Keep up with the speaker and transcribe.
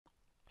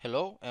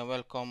Hello and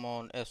welcome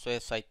on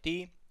SOS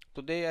IT.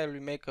 Today I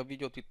will make a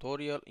video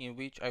tutorial in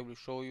which I will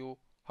show you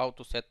how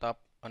to set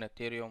up an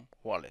Ethereum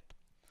wallet.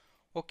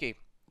 Okay,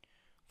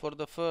 for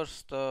the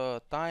first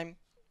time,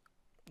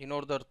 in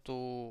order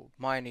to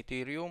mine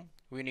Ethereum,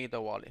 we need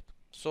a wallet.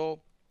 So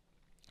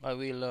I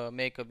will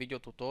make a video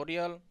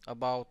tutorial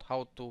about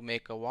how to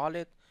make a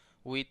wallet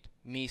with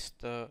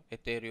Mist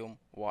Ethereum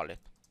wallet.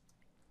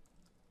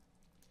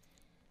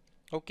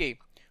 Okay,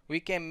 we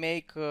can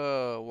make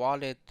a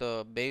wallet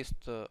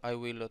based, I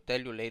will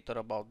tell you later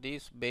about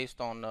this,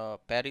 based on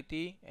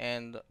parity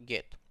and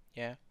get.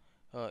 Yeah,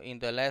 in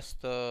the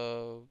last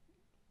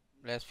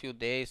few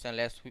days and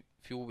last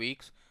few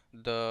weeks,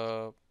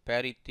 the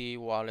parity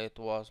wallet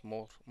was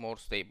more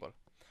stable.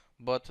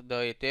 But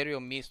the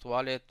Ethereum Mist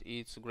wallet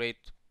is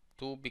great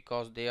too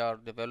because they are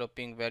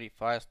developing very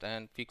fast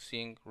and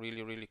fixing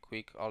really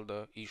quick all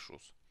the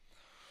issues.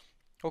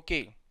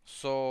 Okay,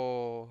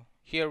 so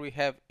here we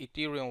have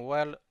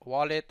Ethereum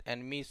wallet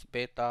and Miss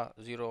Beta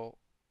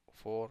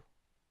 08.4.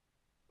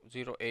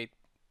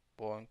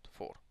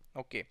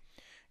 Okay,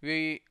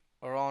 we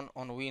run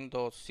on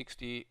Windows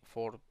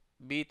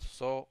 64-bit,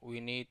 so we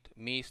need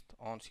Mist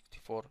on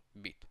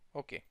 64-bit.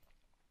 Okay,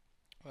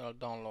 we'll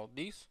download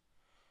this,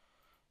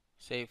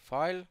 save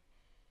file,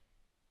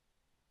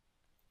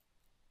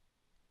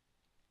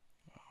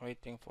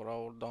 waiting for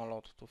our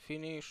download to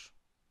finish.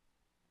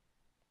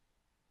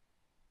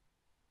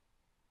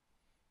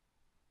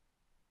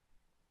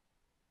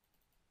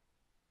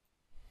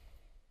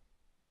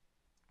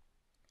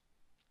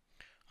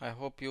 I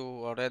hope you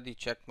already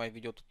checked my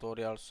video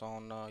tutorials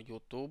on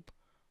YouTube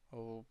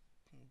uh,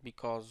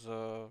 because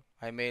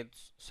I made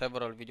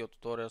several video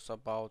tutorials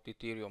about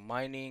Ethereum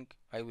mining.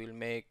 I will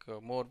make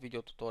more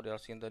video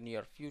tutorials in the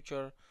near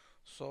future.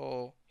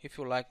 So if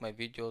you like my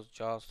videos,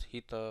 just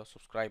hit a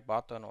subscribe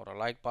button or a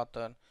like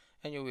button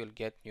and you will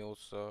get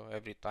news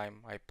every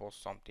time I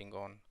post something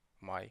on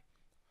my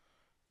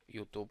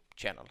YouTube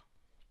channel.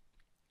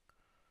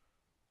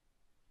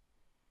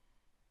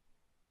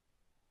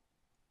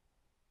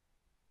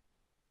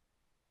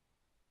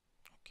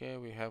 Okay,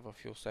 we have a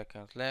few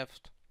seconds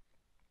left.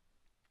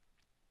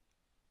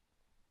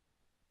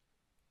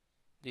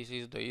 This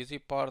is the easy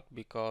part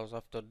because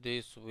after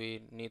this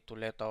we need to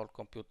let our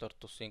computer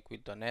to sync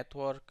with the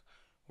network.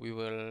 We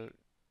will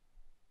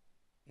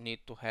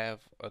need to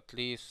have at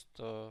least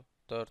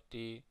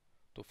 30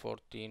 to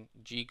 14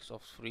 gigs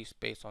of free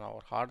space on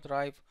our hard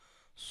drive,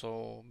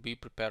 so be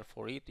prepared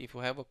for it. If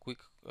you have a quick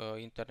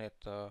internet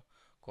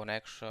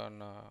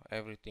connection,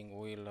 everything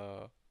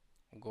will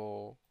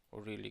go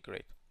really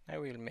great. I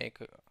will make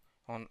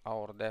on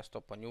our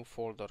desktop a new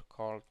folder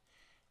called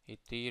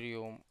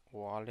Ethereum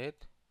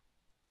wallet.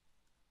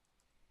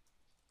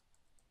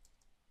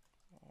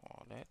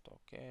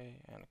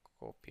 Okay, and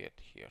copy it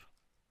here,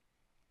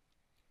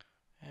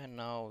 and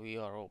now we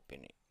are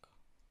opening.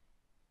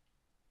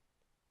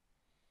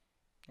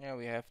 Yeah,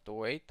 we have to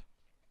wait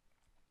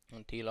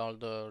until all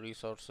the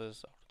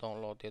resources are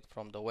downloaded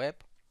from the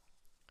web.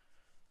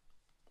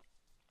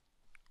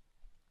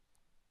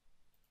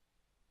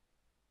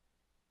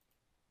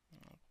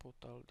 I'll put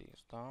all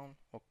these down.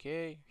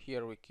 Okay,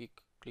 here we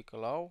click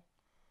allow.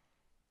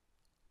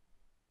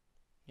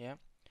 Yeah,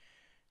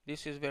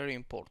 this is very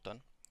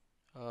important.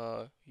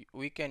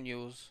 We can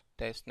use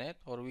testnet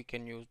or we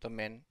can use the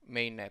main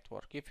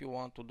network. If you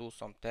want to do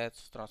some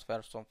tests,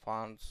 transfer some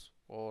funds,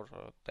 or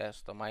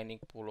test a mining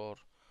pool or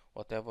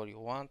whatever you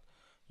want,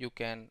 you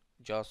can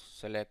just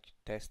select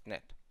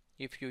testnet.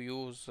 If you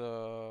use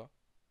the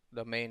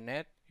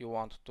mainnet, you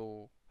want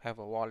to have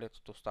a wallet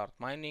to start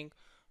mining,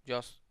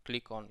 just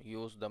click on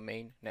use the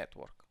main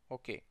network.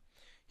 Okay,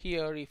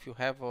 here if you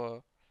have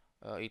a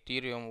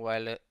Ethereum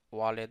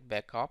wallet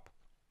backup,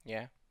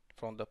 yeah,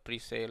 from the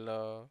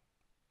pre-sale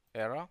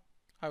era,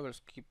 I will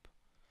skip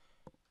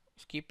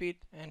it,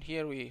 and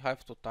here we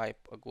have to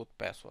type a good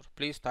password.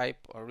 Please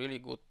type a really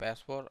good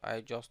password.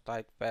 I just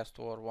typed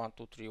password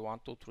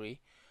 123123,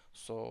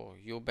 so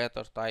you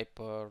better type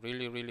a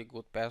really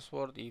good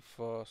password. If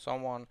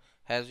someone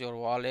has your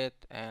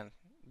wallet and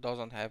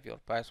doesn't have your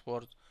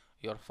password,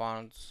 your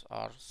funds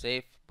are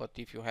safe, but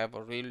if you have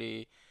a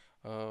really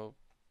uh,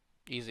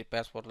 easy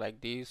password like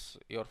this,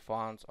 your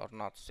funds are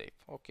not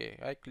safe. Okay,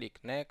 I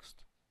click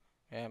next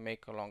and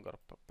make a longer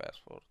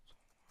password.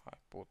 I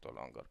put a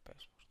longer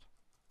password.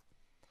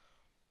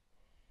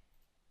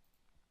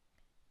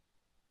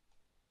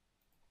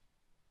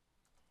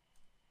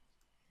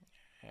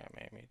 Yeah,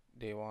 maybe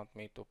they want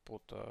me to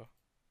put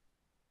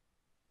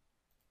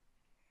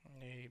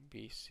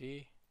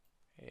ABC,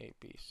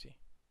 ABC.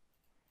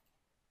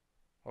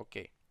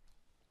 Okay.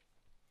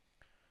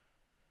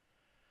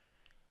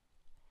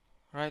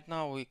 Right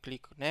now we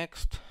click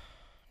next,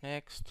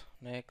 next,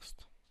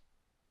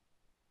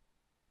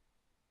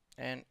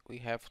 and we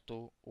have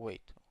to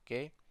wait.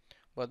 Okay.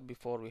 But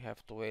before we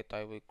have to wait,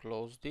 I will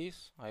close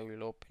this. I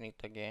will open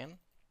it again.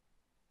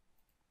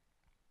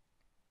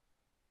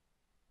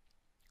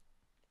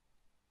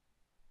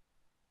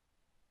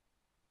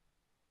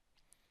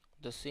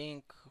 The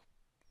sync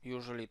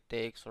usually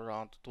takes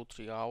around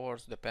 2-3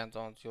 hours, depends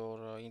on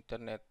your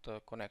internet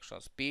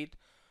connection speed,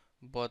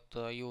 but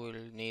you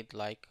will need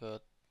like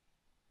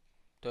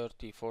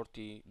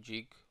 30-40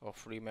 gig of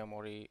free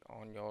memory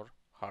on your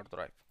hard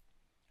drive.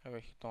 I will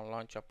hit on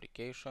launch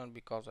application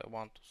because I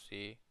want to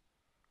see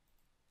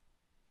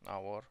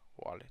our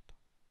wallet.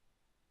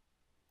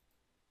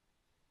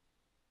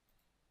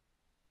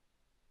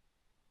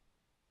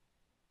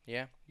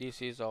 Yeah,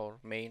 this is our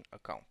main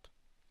account.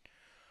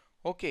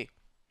 Okay,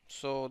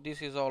 so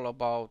this is all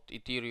about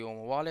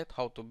Ethereum wallet,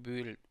 how to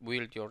build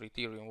your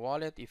Ethereum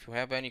wallet. If you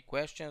have any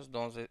questions,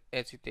 don't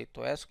hesitate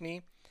to ask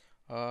me.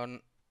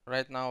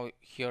 Right now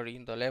here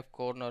in the left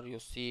corner you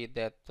see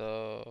that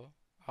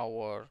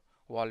our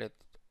wallet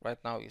right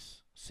now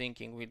is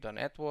syncing with the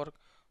network,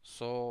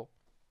 so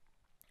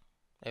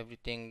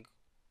everything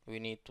we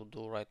need to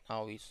do right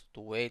now is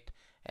to wait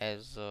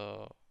as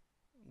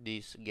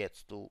this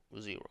gets to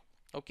 0.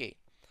 Okay,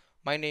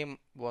 my name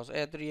was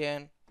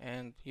Adrian,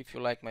 and if you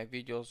like my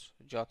videos,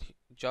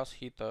 just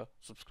hit the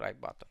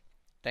subscribe button.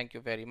 Thank you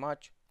very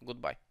much.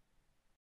 Goodbye.